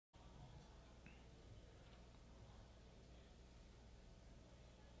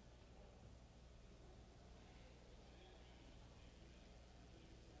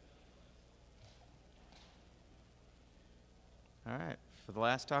All right, for the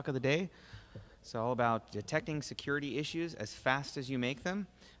last talk of the day, it's all about detecting security issues as fast as you make them.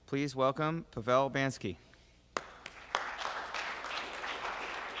 Please welcome Pavel Bansky.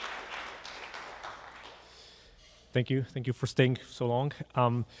 Thank you. Thank you for staying so long.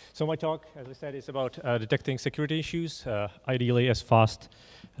 So my talk, as I said, is about detecting security issues, ideally as fast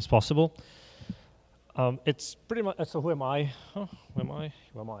as possible. It's pretty much, so who am I? Who am I?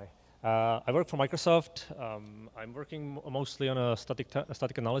 Who am I? I work for Microsoft. I'm working mostly on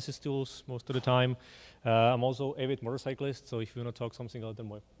static analysis tools most of the time. I'm also an avid motorcyclist, so if you want to talk something other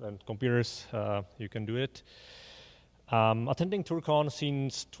than computers, you can do it. Attending ToorCon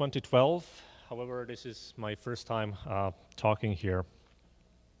since 2012. However, this is my first time talking here.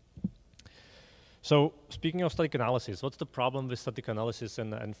 So speaking of static analysis, what's the problem with static analysis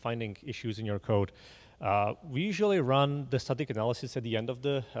and finding issues in your code? We usually run the static analysis at the end of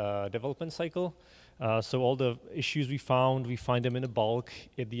the development cycle. So all the issues we find them in a bulk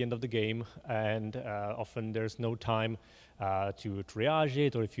at the end of the game, and often there's no time to triage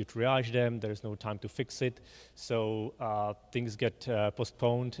it, or if you triage them, there's no time to fix it. So things get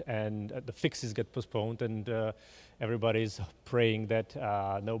postponed, and the fixes get postponed, and everybody's praying that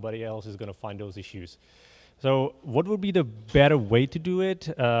nobody else is going to find those issues. So what would be the better way to do it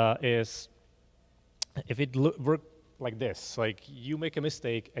is if it worked like this, like you make a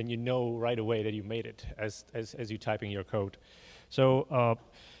mistake and you know right away that you made it as you type in your code. So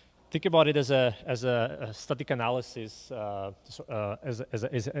think about it as a static analysis, as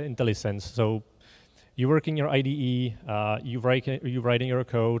an IntelliSense. So you work in your IDE, you're writing your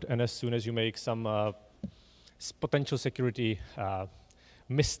code, and as soon as you make some potential security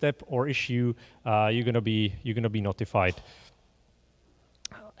misstep or issue, you're gonna be notified.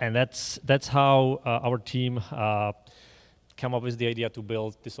 And that's how our team came up with the idea to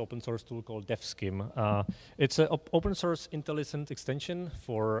build this open source tool called DevSkim. It's an open source IntelliSense extension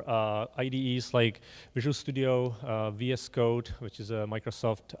for IDEs like Visual Studio, VS Code, which is a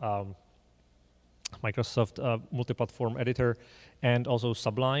Microsoft multi-platform editor, and also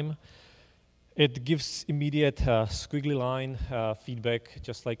Sublime. It gives immediate squiggly line feedback,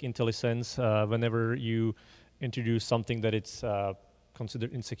 just like IntelliSense, whenever you introduce something that it's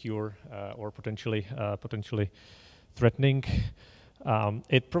considered insecure or potentially threatening.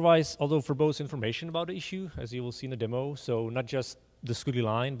 It provides also verbose information about the issue, as you will see in the demo. So not just the squiggly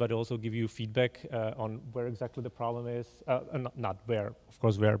line, but also give you feedback on where exactly the problem is. Not where, of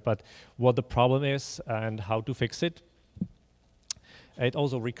course where, but what the problem is and how to fix it. It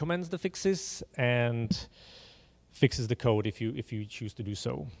also recommends the fixes and fixes the code if you choose to do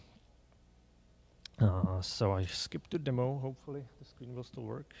so. So I skipped the demo. Hopefully the screen will still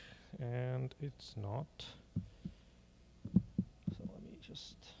work, and it's not. So let me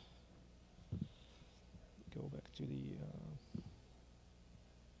just go back to the.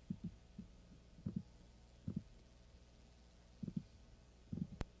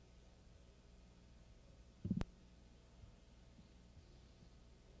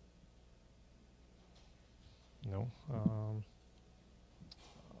 No.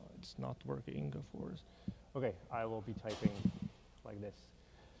 It's not working, of course. Okay, I will be typing like this.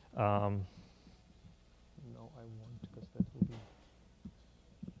 No, I won't, because that will be.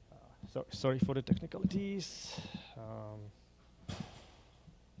 Sorry for the technicalities.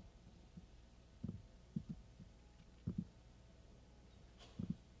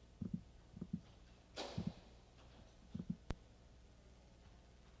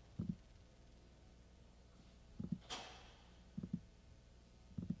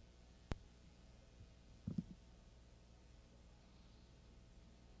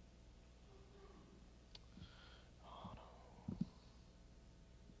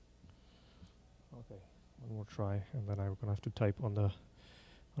 Okay, one more try, and then I'm gonna have to type on the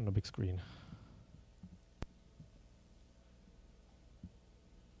big screen.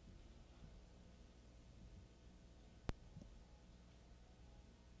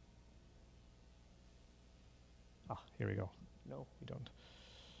 Here we go. No, we don't.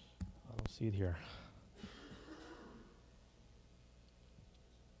 I don't see it here.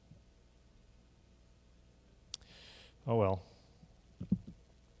 Oh well.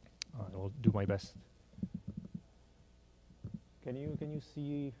 I will do my best. Can you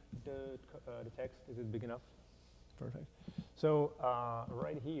see the text? Is it big enough? Perfect. So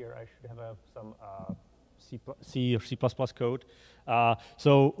right here, I should have some C or C++ code.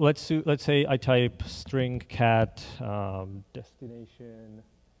 So let's say I type string cat destination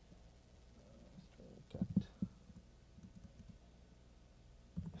string cat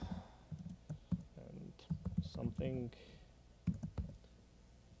and something.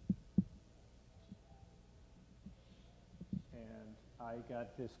 And I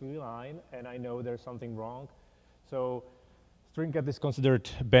got this squiggly line, and I know there's something wrong. So string get is considered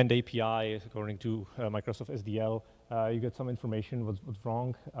banned API according to Microsoft SDL. You get some information what's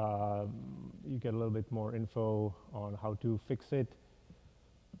wrong. You get a little bit more info on how to fix it.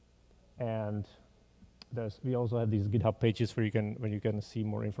 And we also have these GitHub pages where you can see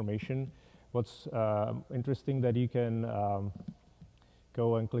more information. What's interesting that you can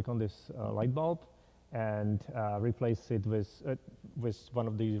go and click on this light bulb and replace it with one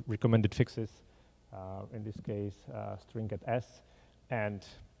of the recommended fixes. In this case, string get s, and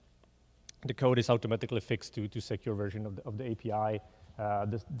the code is automatically fixed to secure version of the API.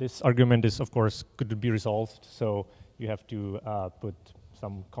 This argument is, of course, could be resolved, so you have to put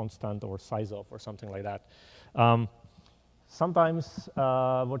some constant or size of or something like that. Sometimes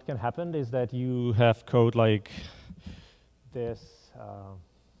what can happen is that you have code like this,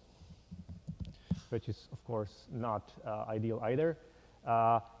 which is, of course, not ideal either.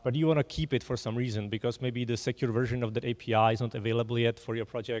 But you want to keep it for some reason, because maybe the secure version of that API is not available yet for your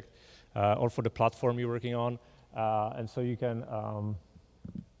project or for the platform you're working on. And so you can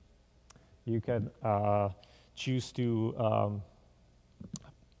choose to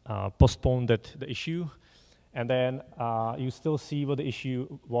postpone the issue. And then you still see what the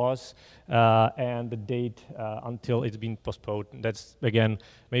issue was and the date until it's been postponed. That's, again,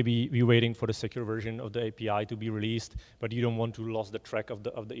 maybe you're waiting for the secure version of the API to be released, but you don't want to lose the track of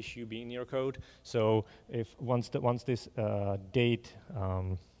the issue being in your code. So if once this date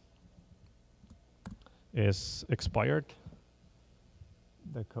is expired,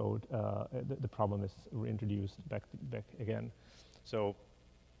 the code, the problem is reintroduced back again. So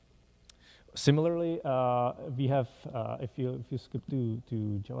similarly, we have, if you skip to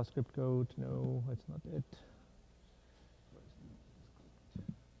JavaScript code, no, that's not it.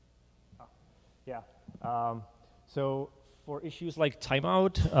 So for issues like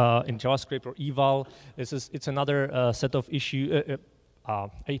timeout in JavaScript or eval, it's another set of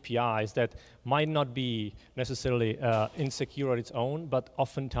APIs that might not be necessarily insecure on its own, but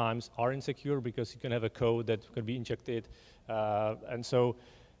oftentimes are insecure because you can have a code that could be injected, and so.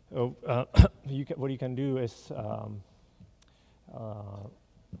 What you can do is,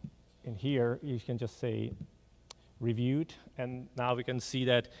 in here, you can just say reviewed, and now we can see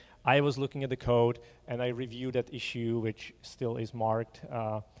that I was looking at the code, and I reviewed that issue, which still is marked,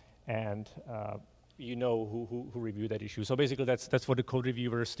 and you know who reviewed that issue. So basically, that's for the code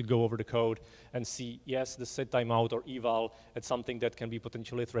reviewers to go over the code and see, yes, the set timeout or eval, it's something that can be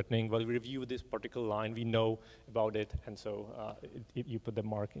potentially threatening. Well, we review this particular line, we know about it, and so you put the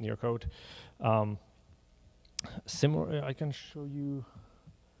mark in your code. Similar, I can show you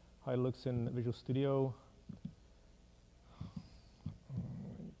how it looks in Visual Studio. I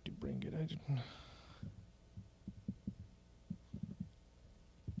need to bring it.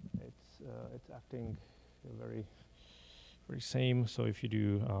 It's acting very same. So if you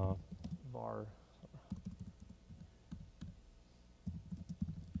do var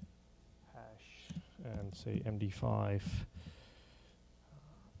hash and say MD5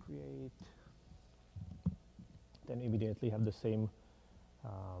 create, then immediately have the same.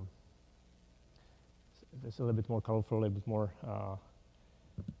 It's a little bit more colorful, a little bit more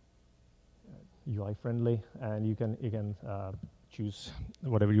UI friendly, and you can choose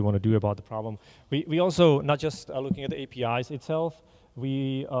whatever you want to do about the problem. We also, not just looking at the APIs itself,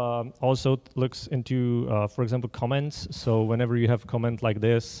 we also looks into, for example, comments. So whenever you have a comment like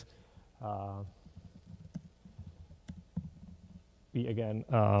this, we again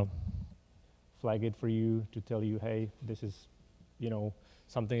flag it for you to tell you, hey, this is,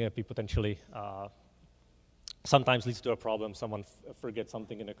 something that we potentially sometimes leads to a problem. Someone forgets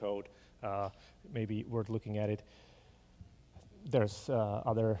something in the code, maybe worth looking at it. There's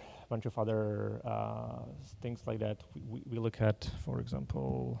bunch of other things like that. We look at, for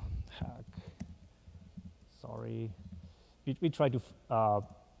example, hack. Sorry, we try to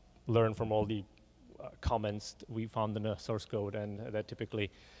learn from all the comments we found in the source code, and that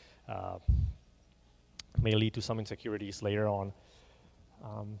typically may lead to some insecurities later on.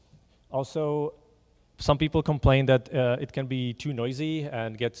 Also, some people complain that it can be too noisy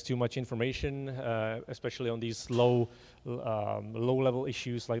and gets too much information, especially on these low-level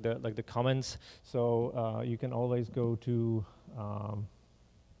issues like the comments. So you can always go to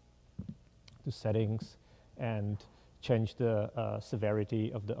settings and change the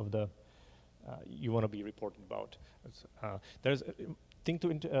severity of the you want to be reported about. There's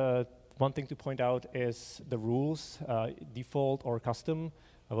one thing to point out is the rules, default or custom.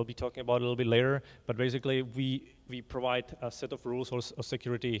 I will be talking about it a little bit later, but basically we provide a set of rules or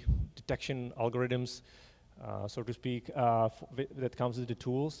security detection algorithms so to speak, that comes with the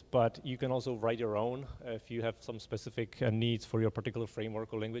tools, but you can also write your own. If you have some specific needs for your particular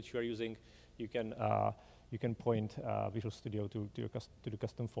framework or language you are using, you can point Visual Studio to the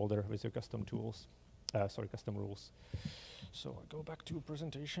custom folder with your custom tools, custom rules. So I go back to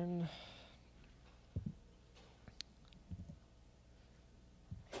presentation.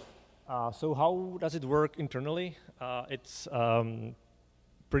 So how does it work internally? It's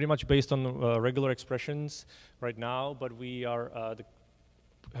pretty much based on regular expressions right now, but we are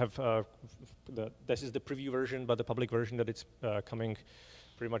this is the preview version, but the public version that it's coming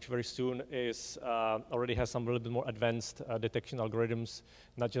pretty much very soon is already has some little bit more advanced detection algorithms,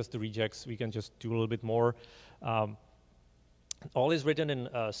 not just the rejects. We can just do a little bit more. All is written in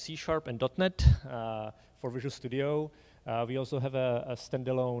C# and .NET for Visual Studio. We also have a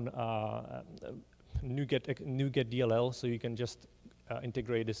standalone NuGet DLL, so you can just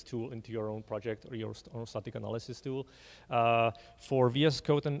integrate this tool into your own project or your own static analysis tool. For VS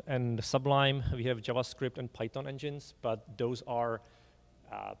Code and Sublime, we have JavaScript and Python engines, but those are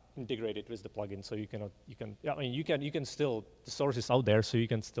integrated with the plugin, so you can still, the source is out there, so you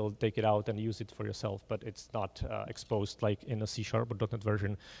can still take it out and use it for yourself, but it's not exposed like in a C# or .NET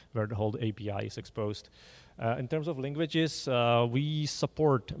version where the whole API is exposed. In terms of languages, we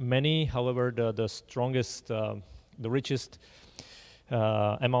support many. However, the strongest, the richest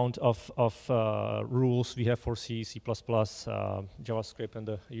amount of rules we have for C, C++, JavaScript, and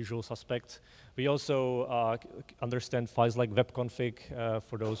the usual suspects. We also understand files like webconfig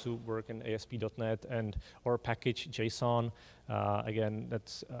for those who work in ASP.NET or package JSON. Again,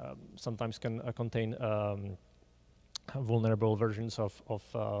 that's sometimes can contain vulnerable versions of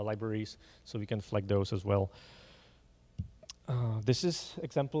libraries, so we can flag those as well. This is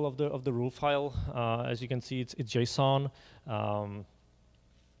example of the rule file. As you can see, it's JSON.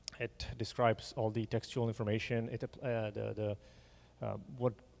 It describes all the textual information,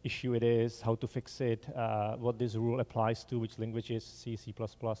 what issue it is, how to fix it, what this rule applies to, which languages, C, C++,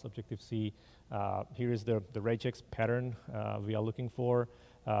 Objective-C. Here is the regex pattern we are looking for,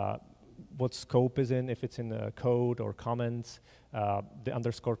 what scope is in, if it's in the code or comments. The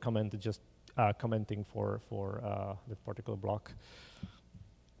underscore comment is just commenting for the particular block.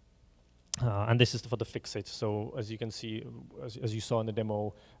 And this is for the fix it. So as you can see, as you saw in the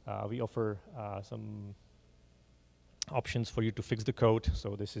demo, we offer some options for you to fix the code.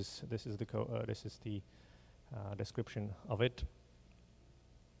 So this is the description of it.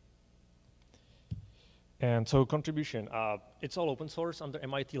 And so contribution, it's all open source under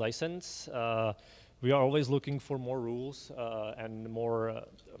MIT license. We are always looking for more rules and more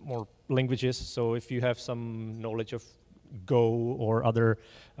languages. So if you have some knowledge of Go or other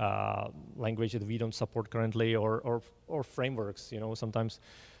language that we don't support currently, or frameworks, sometimes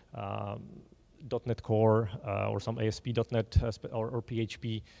 .NET Core or some ASP.NET or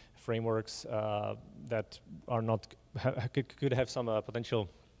PHP frameworks that are not could have some potential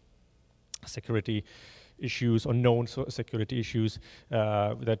security issues or known security issues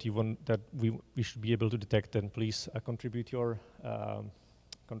that we should be able to detect, then please contribute your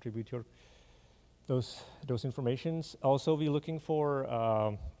those informations. Also, we're looking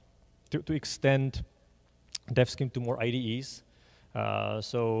for to extend DevSkim to more IDEs.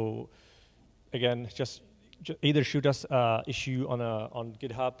 So again, just either shoot us issue on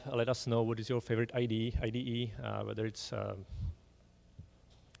GitHub. Let us know what is your favorite IDE, whether it's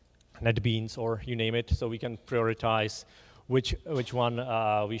NetBeans or you name it, so we can prioritize which one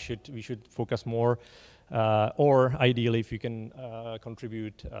we should focus more. Or ideally, if you can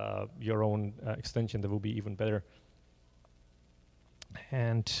contribute your own extension, that will be even better.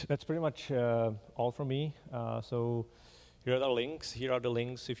 And that's pretty much all from me. So here are the links. Here are the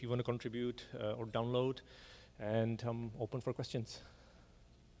links if you want to contribute or download. And I'm open for questions.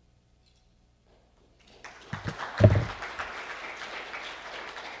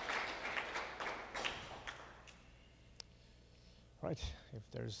 Right. If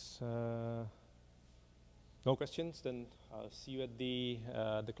there's no questions, then I'll see you at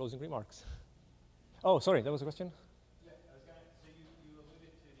the closing remarks. Oh, sorry, that was a question? Yeah, I was gonna, so you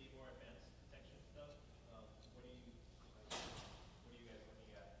alluded to the more advanced detection stuff. What are you guys looking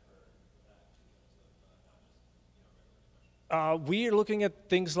at for that, not just, We're looking at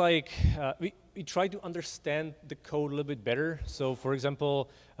things like, we try to understand the code a little bit better. So for example,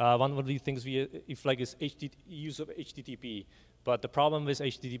 one of the things we flag is use of HTTP. But the problem with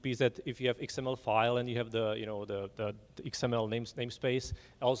HTTP is that if you have XML file and you have the XML namespace,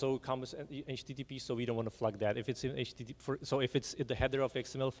 also comes in HTTP, so we don't want to flag that. If it's in HTTP, so if it's in the header of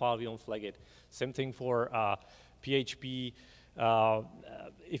XML file, we don't flag it. Same thing for PHP.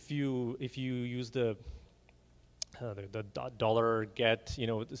 If you use the dollar get,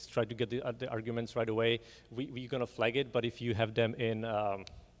 try to get the arguments right away. We're gonna flag it, but if you have them in,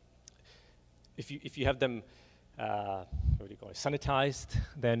 if you have them, what do you call it, sanitized,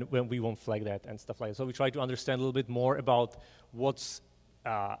 then when we won't flag that and stuff like that. So we try to understand a little bit more about what's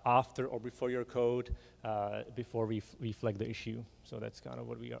after or before your code before we flag the issue. So that's kind of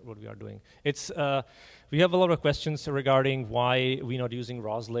what we are doing. It's we have a lot of questions regarding why we're not using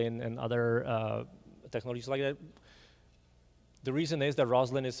Roslyn and other technologies like that. The reason is that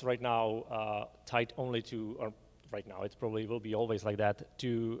Roslyn is right now tied only to, or right now it probably will be always like that,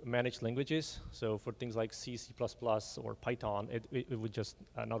 to manage languages. So for things like C, C++, or Python, it would just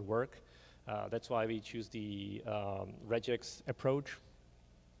not work. That's why we choose the regex approach.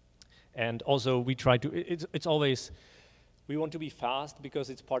 And also we try to, it's always, we want to be fast because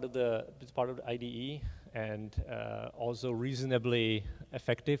it's part of the IDE, and also reasonably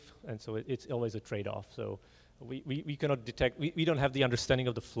effective, and so it's always a trade-off. So we cannot detect, we don't have the understanding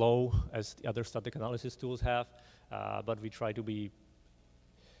of the flow as the other static analysis tools have, but we try to be,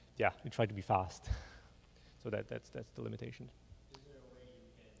 we try to be fast. So that's the limitation. Is there a way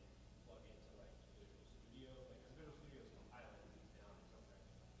you can plug into like Visual Studio? Like, because Visual Studio is compiling these down in some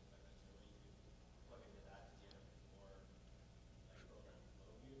kind of stuff like that. So you can plug into that to get a more like program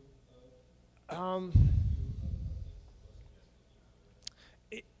overview of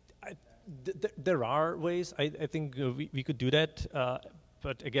there are ways. I think we could do that,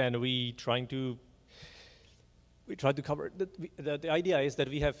 but again, we try to cover. The idea is that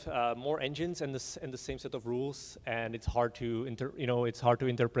we have more engines and the same set of rules, and it's hard to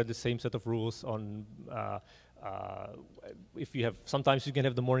interpret the same set of rules on. If you have, sometimes you can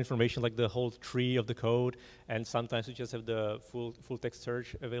have the more information, like the whole tree of the code, and sometimes you just have the full text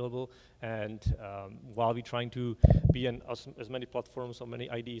search available. And while we're trying to be in as many platforms or many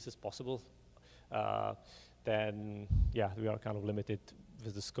IDEs as possible, then we are kind of limited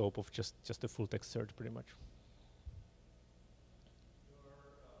with the scope of just the full text search, pretty much.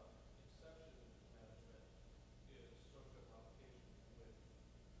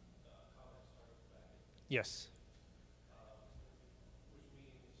 Yes. which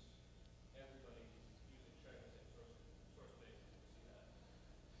means everybody using sharing the same source base can see that,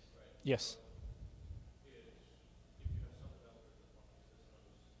 right? Yes. So if you have some developers that want to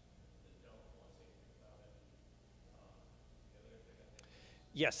use systems that don't want to say anything about it, they're going to pick up things.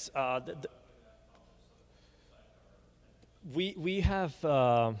 Yes. We have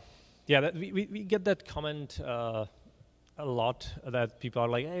we get that comment a lot, that people are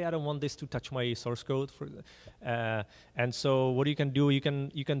like, hey, I don't want this to touch my source code. And so what you can do, you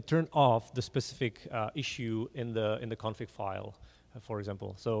can turn off the specific issue in the config file, for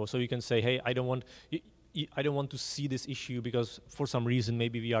example. So you can say, hey, I don't want to see this issue because for some reason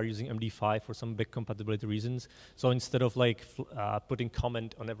maybe we are using MD5 for some big compatibility reasons. So instead of like putting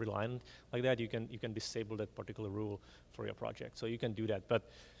comment on every line like that, you can disable that particular rule for your project. So you can do that, but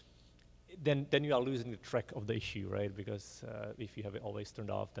then you are losing the track of the issue, right? Because if you have it always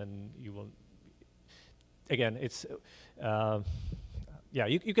turned off, then you will. Again, it's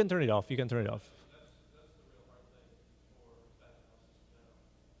you can turn it off. You can turn it off. That's the real hard thing for static analysis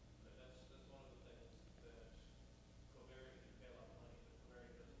now. Right? That's one of the things that covariate, you pay a lot of money, but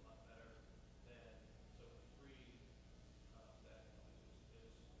covariate does a lot better than, so the free static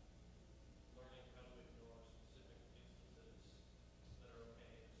analysis is learning how to ignore specific instances that are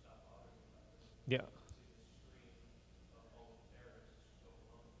okay and stop bothering you about them. Yeah. See the stream of all the errors just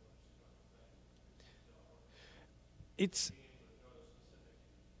overwhelming you, just run the thing. It's. Being able to ignore those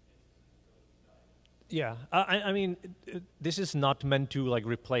specific instances is really valuable. Yeah, I mean, this is not meant to like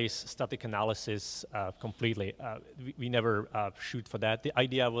replace static analysis completely. We never shoot for that. The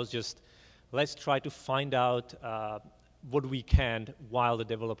idea was just, let's try to find out what we can while the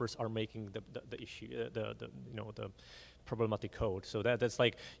developers are making the issue, the problematic code. So that's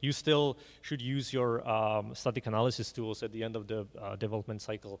like, you still should use your static analysis tools at the end of the development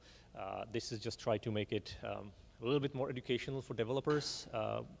cycle. This is just try to make it a little bit more educational for developers,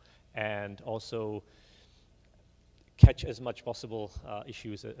 and also catch as much possible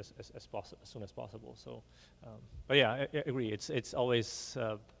issues as soon as possible. So, but yeah, I agree. It's always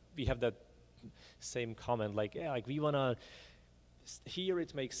we have that same comment, like, yeah, like we wanna, here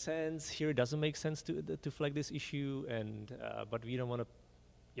it makes sense, here it doesn't make sense to flag this issue, and but we don't want to.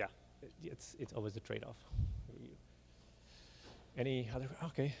 Yeah, it's always a trade-off. Any other?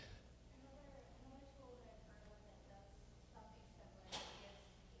 Okay. Another tool that I've heard of that does something similar gives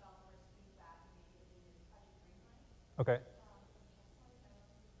developers feedback immediately is Project Greenlight. Okay.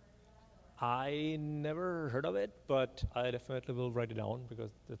 I never heard of it, but I definitely will write it down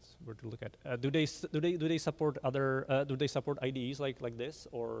because that's where to look at. Do they support other do they support IDEs like this,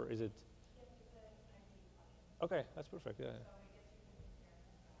 or is it? Okay, that's perfect. Yeah.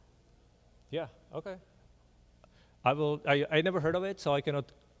 Yeah. Okay. I will. I never heard of it, so I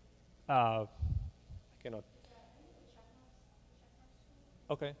cannot. I cannot.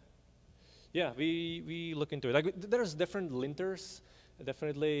 Okay. Yeah, we look into it. Like there's different linters.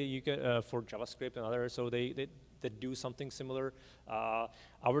 Definitely, you can for JavaScript and others. So they do something similar.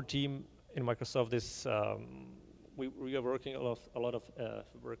 Our team in Microsoft is we are working a lot of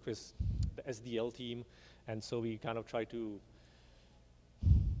work with the SDL team, and so we kind of try to.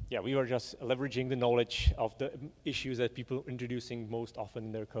 Yeah, we were just leveraging the knowledge of the issues that people introducing most often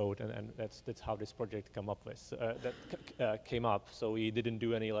in their code, and that's how this project came up. So we didn't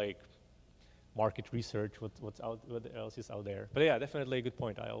do any like market research, what else is out there. But yeah, definitely a good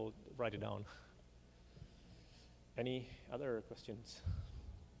point. I'll write it down. Any other questions?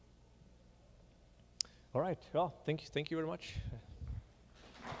 All right. Well, thank you very much.